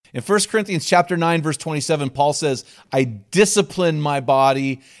In 1 Corinthians chapter 9, verse 27, Paul says, I discipline my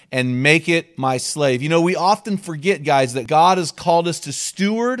body and make it my slave. You know, we often forget, guys, that God has called us to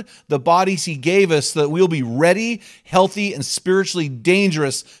steward the bodies he gave us so that we'll be ready, healthy, and spiritually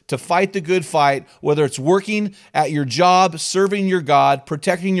dangerous to fight the good fight, whether it's working at your job, serving your God,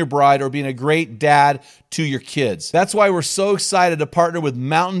 protecting your bride, or being a great dad to your kids. That's why we're so excited to partner with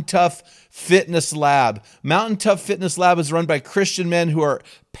Mountain Tough Fitness Lab. Mountain Tough Fitness Lab is run by Christian men who are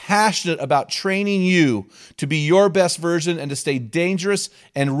passionate about training you to be your best version and to stay dangerous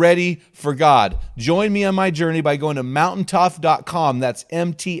and ready for God. Join me on my journey by going to mountaintough.com. That's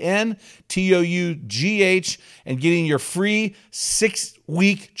MTNTOUGH, and getting your free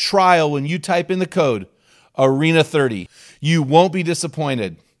 6-week trial when you type in the code ARENA30. You won't be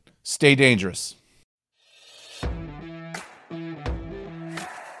disappointed. Stay dangerous.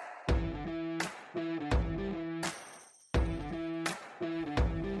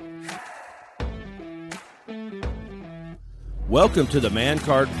 Welcome to the Man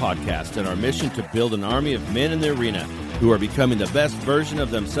Card Podcast and our mission to build an army of men in the arena who are becoming the best version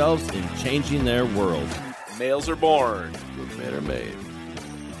of themselves and changing their world. Males are born, but men are made.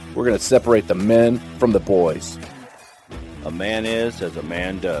 We're going to separate the men from the boys. A man is as a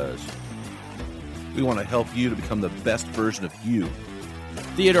man does. We want to help you to become the best version of you.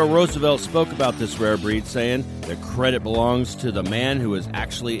 Theodore Roosevelt spoke about this rare breed, saying, the credit belongs to the man who is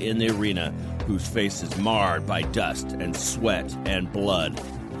actually in the arena, whose face is marred by dust and sweat and blood.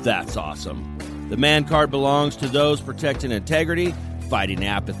 That's awesome. The man card belongs to those protecting integrity, fighting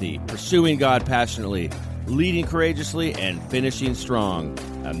apathy, pursuing God passionately, leading courageously, and finishing strong.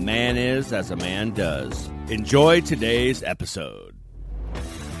 A man is as a man does. Enjoy today's episode.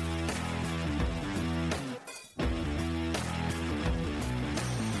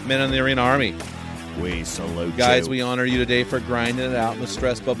 Men in the Arena Army. We salute Guys, you. we honor you today for grinding it out in the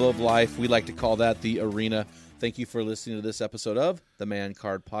stress bubble of life. We like to call that the arena. Thank you for listening to this episode of the Man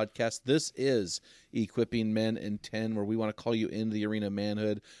Card Podcast. This is Equipping Men in 10, where we want to call you into the arena of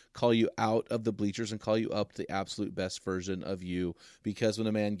manhood, call you out of the bleachers, and call you up to the absolute best version of you. Because when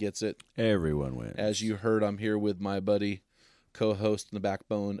a man gets it, everyone wins. As you heard, I'm here with my buddy, co-host and the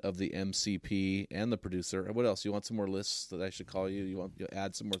backbone of the MCP and the producer. What else? You want some more lists that I should call you? You want to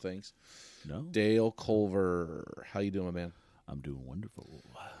add some more things? No. Dale Culver. How you doing, my man? I'm doing wonderful.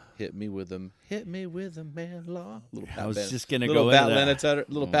 Hit me with them. Hit me with them, man. Law. I was just going to go into that.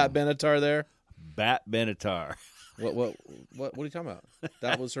 Little Pat Benatar there. Bat Benatar. What are you talking about?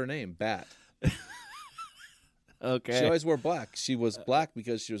 That was her name, Bat. Okay. She always wore black. She was black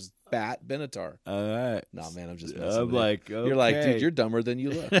because she was Bat Benatar. All right. No, man, I'm just messing I'm with like, you. okay. You're like, dude, you're dumber than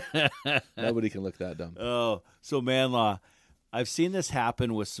you look. Nobody can look that dumb. Oh, so man law. I've seen this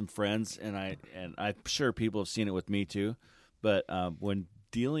happen with some friends, and I'm sure people have seen it with me too. But when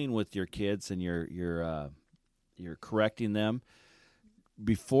dealing with your kids and you're correcting them,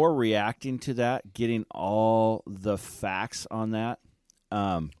 before reacting to that, getting all the facts on that.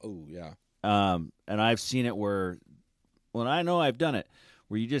 Oh yeah. And I've seen it where, well, I know I've done it,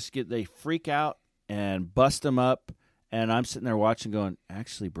 where they freak out and bust them up, and I'm sitting there watching, going,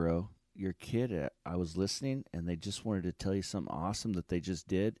 actually, bro. Your kid, I was listening, and they just wanted to tell you something awesome that they just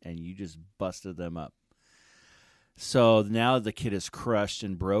did, and you just busted them up. So now the kid is crushed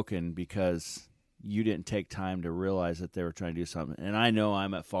and broken because you didn't take time to realize that they were trying to do something. And I know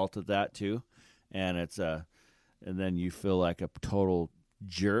I'm at fault of that too. And and then you feel like a total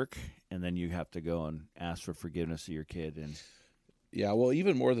jerk, and then you have to go and ask for forgiveness of your kid. And yeah, well,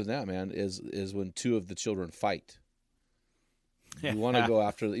 even more than that, man, is when two of the children fight. You want to go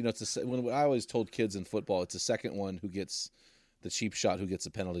after, it's when I always told kids in football, it's the second one who gets the cheap shot who gets the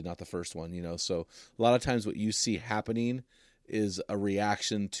penalty, not the first one, So a lot of times what you see happening is a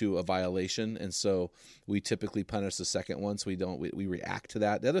reaction to a violation, and so we typically punish the second one, so we react to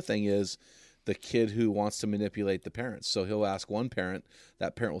that. The other thing is the kid who wants to manipulate the parents. So he'll ask one parent,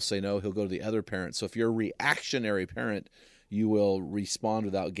 that parent will say no, he'll go to the other parent. So if you're a reactionary parent, you will respond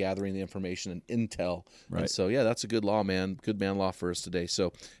without gathering the information and intel. Right. And so, yeah, that's a good law, man. Good man law for us today.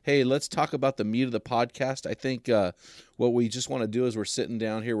 So, hey, let's talk about the meat of the podcast. I think what we just want to do is we're sitting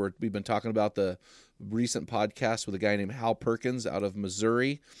down here. We've been talking about the recent podcast with a guy named Hal Perkins out of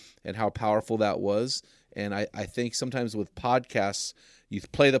Missouri and how powerful that was. And I think sometimes with podcasts, you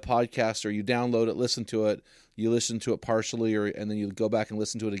play the podcast or you download it, listen to it, you listen to it partially, and then you go back and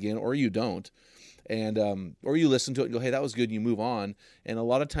listen to it again, or you don't. And or you listen to it and go, hey, that was good, and you move on. And a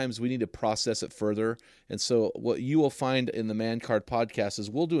lot of times we need to process it further. And so what you will find in the Man Card Podcast is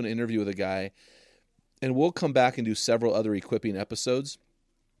we'll do an interview with a guy, and we'll come back and do several other equipping episodes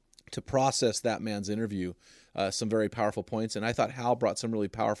to process that man's interview. some very powerful points. And I thought Hal brought some really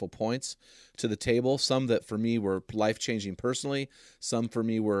powerful points to the table, some that for me were life-changing personally, some for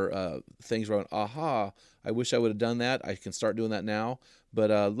me were things where I went, aha, I wish I would have done that. I can start doing that now.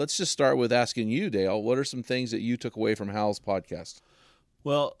 But let's just start with asking you, Dale, what are some things that you took away from Hal's podcast?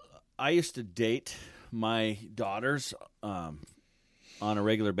 Well, I used to date my daughters on a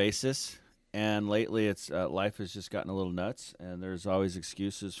regular basis. And lately, it's life has just gotten a little nuts, and there's always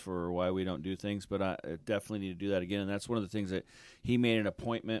excuses for why we don't do things. But I definitely need to do that again, and that's one of the things that he made an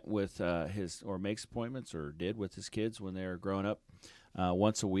appointment with makes appointments or did with his kids when they were growing up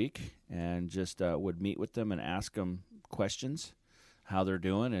once a week, and just would meet with them and ask them questions, how they're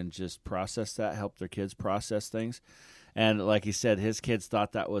doing, and just process that, help their kids process things. And like he said, his kids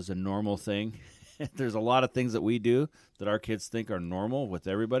thought that was a normal thing. There's a lot of things that we do that our kids think are normal with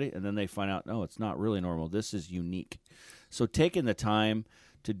everybody, and then they find out, no, it's not really normal. This is unique. So taking the time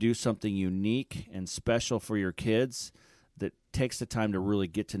to do something unique and special for your kids that takes the time to really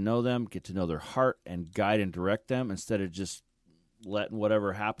get to know them, get to know their heart, and guide and direct them instead of just letting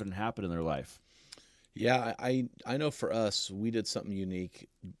whatever happen in their life. Yeah, I know for us, we did something unique.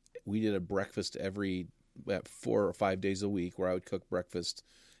 We did a breakfast every 4 or 5 days a week where I would cook breakfast,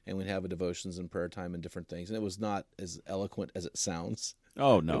 and we'd have a devotions and prayer time and different things. And it was not as eloquent as it sounds.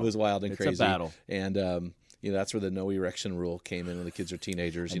 Oh, no. It was wild and crazy. It's a battle. And, that's where the no erection rule came in when the kids are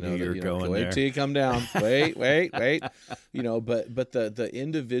teenagers. Wait Till you come down. Wait. But the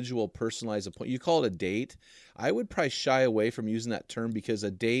individual personalized appointment, you call it a date. I would probably shy away from using that term because a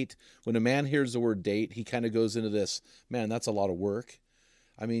date, when a man hears the word date, he kind of goes into this, man, that's a lot of work.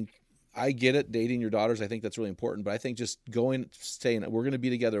 I mean, I get it, dating your daughters. I think that's really important. But I think just saying we're going to be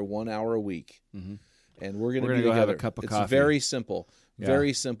together 1 hour a week, and we're going to be together. Have a cup of coffee. It's very simple,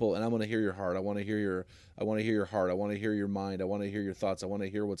 very simple. And I want to hear your heart. I want to hear your heart. I want to hear your mind. I want to hear your thoughts. I want to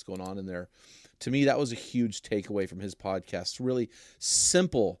hear what's going on in there. To me, that was a huge takeaway from his podcast. Really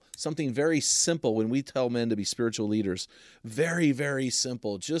simple, something very simple. When we tell men to be spiritual leaders, very, very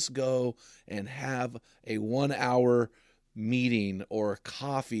simple. Just go and have a 1 hour meeting or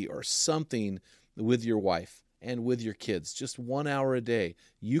coffee or something with your wife and with your kids, just 1 hour a day.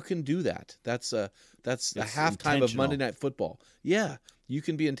 You can do that. That's a halftime of Monday Night Football. Yeah, you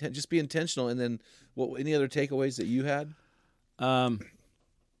can be just be intentional. And then, any other takeaways that you had?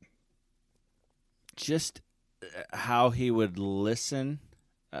 Just how he would listen.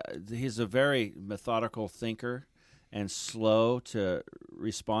 He's a very methodical thinker and slow to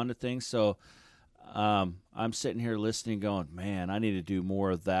respond to things. So I'm sitting here listening going, man, I need to do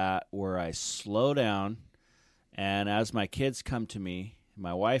more of that where I slow down, and as my kids come to me,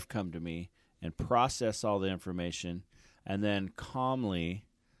 my wife come to me, and process all the information, and then calmly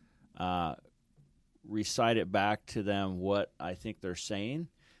recite it back to them what I think they're saying,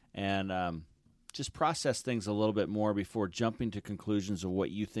 and just process things a little bit more before jumping to conclusions of what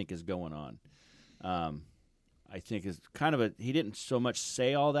you think is going on. I think is kind of he didn't so much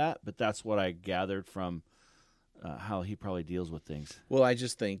say all that, but that's what I gathered from how he probably deals with things. Well, I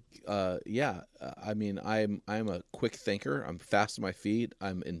just think, I mean, I'm a quick thinker. I'm fast on my feet.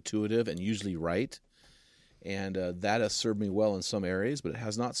 I'm intuitive and usually right. And that has served me well in some areas, but it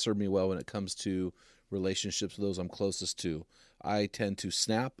has not served me well when it comes to relationships with those I'm closest to. I tend to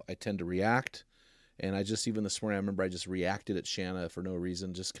snap. I tend to react. And even this morning, I remember I just reacted at Shanna for no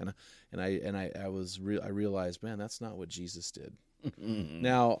reason, just kind of, and I realized, man, that's not what Jesus did.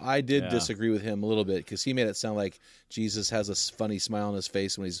 Now, I did disagree with him a little bit because he made it sound like Jesus has a funny smile on his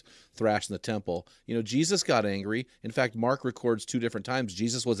face when he's thrashed in the temple. Jesus got angry. In fact, Mark records 2 different times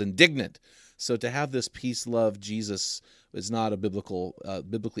Jesus was indignant. So to have this peace, love, Jesus is not a biblically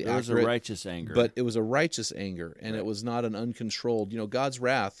accurate. It was a righteous anger. But it was a righteous anger, and It was not an uncontrolled. God's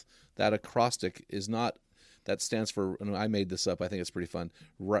wrath, that acrostic is not, that stands for, and I made this up, I think it's pretty fun,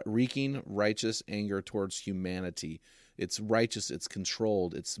 wreaking righteous anger towards humanity. It's righteous, it's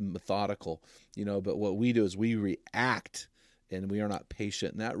controlled, it's methodical, but what we do is we react, and we are not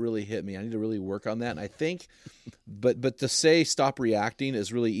patient, and that really hit me. I need to really work on that, and I think, but to say stop reacting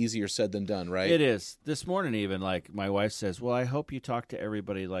is really easier said than done, right? It is. This morning even, like, my wife says, well, I hope you talk to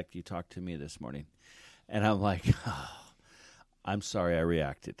everybody like you talked to me this morning, and I'm like, oh, I'm sorry I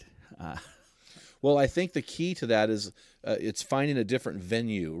reacted. Well, I think the key to that is it's finding a different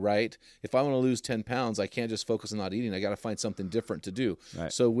venue, right? If I want to lose 10 pounds, I can't just focus on not eating. I got to find something different to do.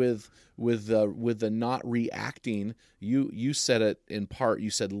 Right. So with the not reacting, you said it in part.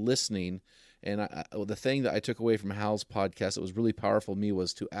 You said listening, and the thing that I took away from Hal's podcast that was really powerful to me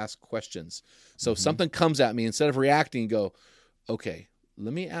was to ask questions. So if something comes at me, instead of reacting, go, okay,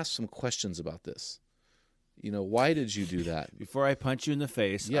 let me ask some questions about this. Why did you do that? Before I punch you in the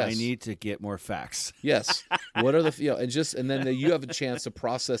face, Yes. I need to get more facts. Yes. What are the, and then you have a chance to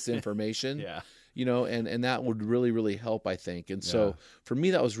process the information. Yeah. And that would really, really help, I think. And so Yeah. for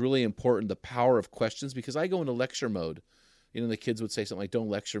me, that was really important, the power of questions, because I go into lecture mode. The kids would say something like, don't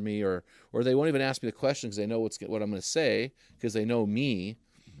lecture me, or they won't even ask me the question because they know what I'm going to say because they know me.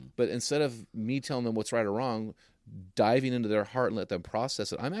 Mm-hmm. But instead of me telling them what's right or wrong, diving into their heart and let them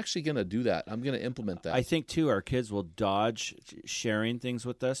process it, I'm actually going to do that. I'm going to implement that. I think, too, our kids will dodge sharing things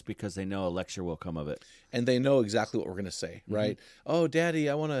with us because they know a lecture will come of it. And they know exactly what we're going to say, right? Oh, Daddy,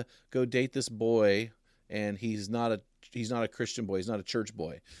 I want to go date this boy, and he's not a Christian boy. He's not a church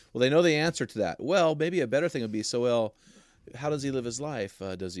boy. Well, they know the answer to that. Well, maybe a better thing would be, how does he live his life?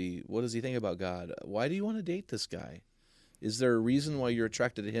 What does he think about God? Why do you want to date this guy? Is there a reason why you're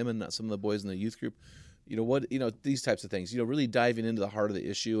attracted to him and not some of the boys in the youth group? These types of things, really diving into the heart of the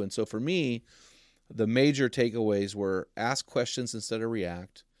issue. And so for me, the major takeaways were ask questions instead of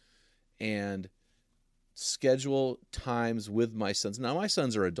react, and schedule times with my sons. Now, my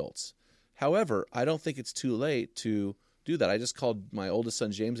sons are adults. However, I don't think it's too late to do that. I just called my oldest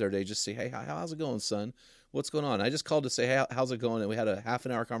son, James, the other day, just to say, hey, how's it going, son? What's going on? I just called to say, hey, how's it going? And we had a half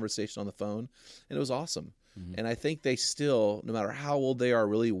an hour conversation on the phone, and it was awesome. Mm-hmm. And I think they still, no matter how old they are,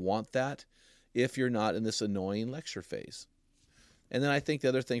 really want that if you're not in this annoying lecture phase. And then I think the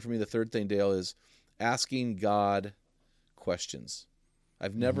other thing for me, the third thing, Dale, is asking God questions.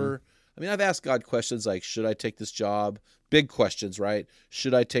 I've asked God questions like, should I take this job? Big questions, right?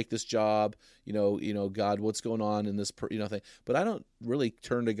 Should I take this job? God, what's going on in this, thing? But I don't really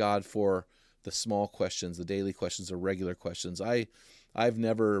turn to God for the small questions, the daily questions, the regular questions. I've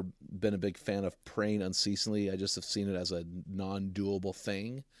never been a big fan of praying unceasingly. I just have seen it as a non-doable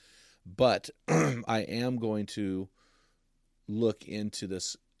thing. But I am going to look into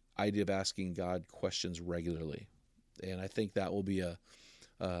this idea of asking God questions regularly. And I think that will be a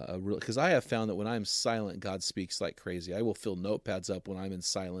real, because I have found that when I'm silent, God speaks like crazy. I will fill notepads up when I'm in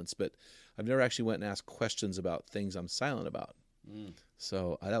silence, but I've never actually went and asked questions about things I'm silent about.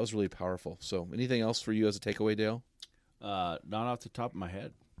 So that was really powerful. So anything else for you as a takeaway, Dale? Not off the top of my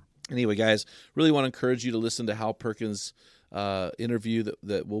head. Anyway, guys, really want to encourage you to listen to Hal Perkins' interview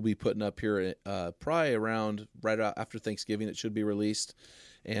that we'll be putting up here probably around right after Thanksgiving. It should be released.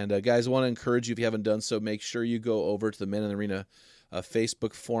 And guys, I want to encourage you, if you haven't done so, make sure you go over to the Men in the Arena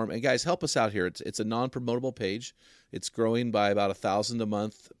Facebook forum. And guys, help us out here. It's a non-promotable page. It's growing by about 1,000 a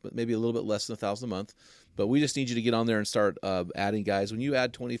month, but maybe a little bit less than 1,000 a month. But we just need you to get on there and start adding guys. When you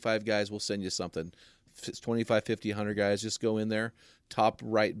add 25 guys, we'll send you something. If it's 25, 50, 100 guys, just go in there. Top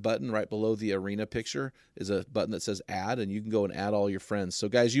right button right below the arena picture is a button that says add, and you can go and add all your friends. So,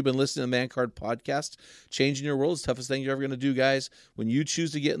 guys, you've been listening to the Man Card Podcast. Changing your world is the toughest thing you're ever going to do, guys. When you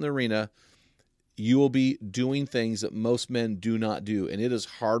choose to get in the arena, you will be doing things that most men do not do, and it is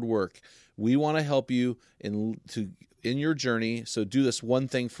hard work. We want to help you in your journey, so do this one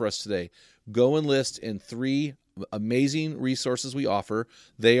thing for us today. Go enlist in 3 amazing resources we offer.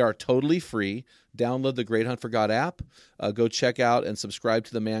 They are totally free. Download the Great Hunt for God app. Go check out and subscribe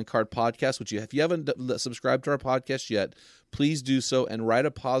to the Man Card Podcast, which if you haven't subscribed to our podcast yet, please do so and write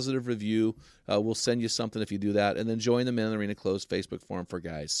a positive review. We'll send you something if you do that. And then join the Men in the Arena closed Facebook forum for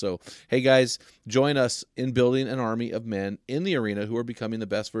guys. So, hey, guys, join us in building an army of men in the arena who are becoming the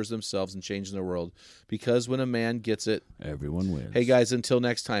best version of themselves and changing the world. Because when a man gets it, everyone wins. Hey, guys, until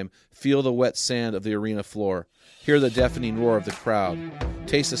next time, feel the wet sand of the arena floor. Hear the deafening roar of the crowd.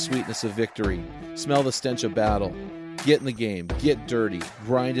 Taste the sweetness of victory. Smell the stench of battle. Get in the game. Get dirty.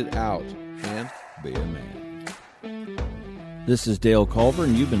 Grind it out. And be a man. This is Dale Culver,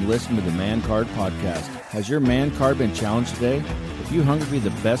 and you've been listening to the Man Card Podcast. Has your man card been challenged today? If you hunger to be the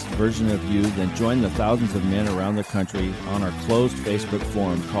best version of you, then join the thousands of men around the country on our closed Facebook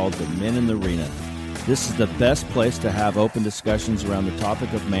forum called the Men in the Arena. This is the best place to have open discussions around the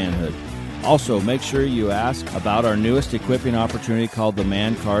topic of manhood. Also, make sure you ask about our newest equipping opportunity called the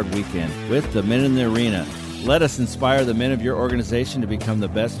Man Card Weekend with the Men in the Arena. Let us inspire the men of your organization to become the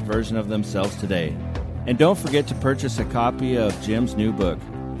best version of themselves today. And don't forget to purchase a copy of Jim's new book,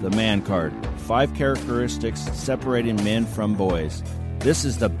 The Man Card, 5 Characteristics Separating Men from Boys. This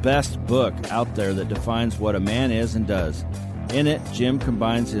is the best book out there that defines what a man is and does. In it, Jim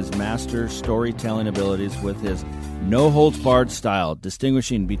combines his master storytelling abilities with his no-holds-barred style,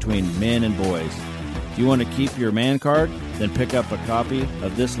 distinguishing between men and boys. If you want to keep your man card, then pick up a copy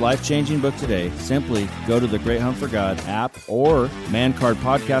of this life-changing book today. Simply go to the Great Hunt for God app or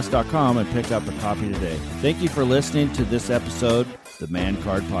mancardpodcast.com and pick up a copy today. Thank you for listening to this episode, the Man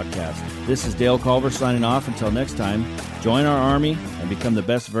Card Podcast. This is Dale Culver signing off. Until next time, join our army and become the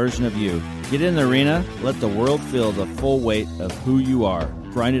best version of you. Get in the arena, let the world feel the full weight of who you are.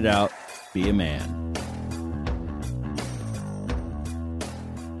 Grind it out, be a man.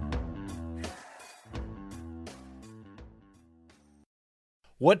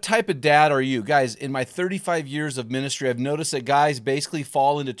 What type of dad are you? Guys, in my 35 years of ministry, I've noticed that guys basically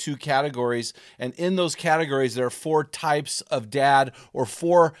fall into two categories. And in those categories, there are 4 types of dad, or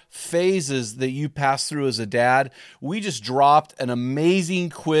 4 phases that you pass through as a dad. We just dropped an amazing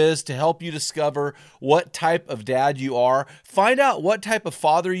quiz to help you discover what type of dad you are. Find out what type of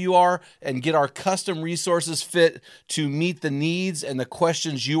father you are and get our custom resources fit to meet the needs and the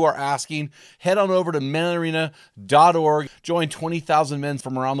questions you are asking. Head on over to menarena.org. Join 20,000 men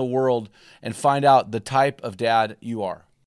from around the world and find out the type of dad you are.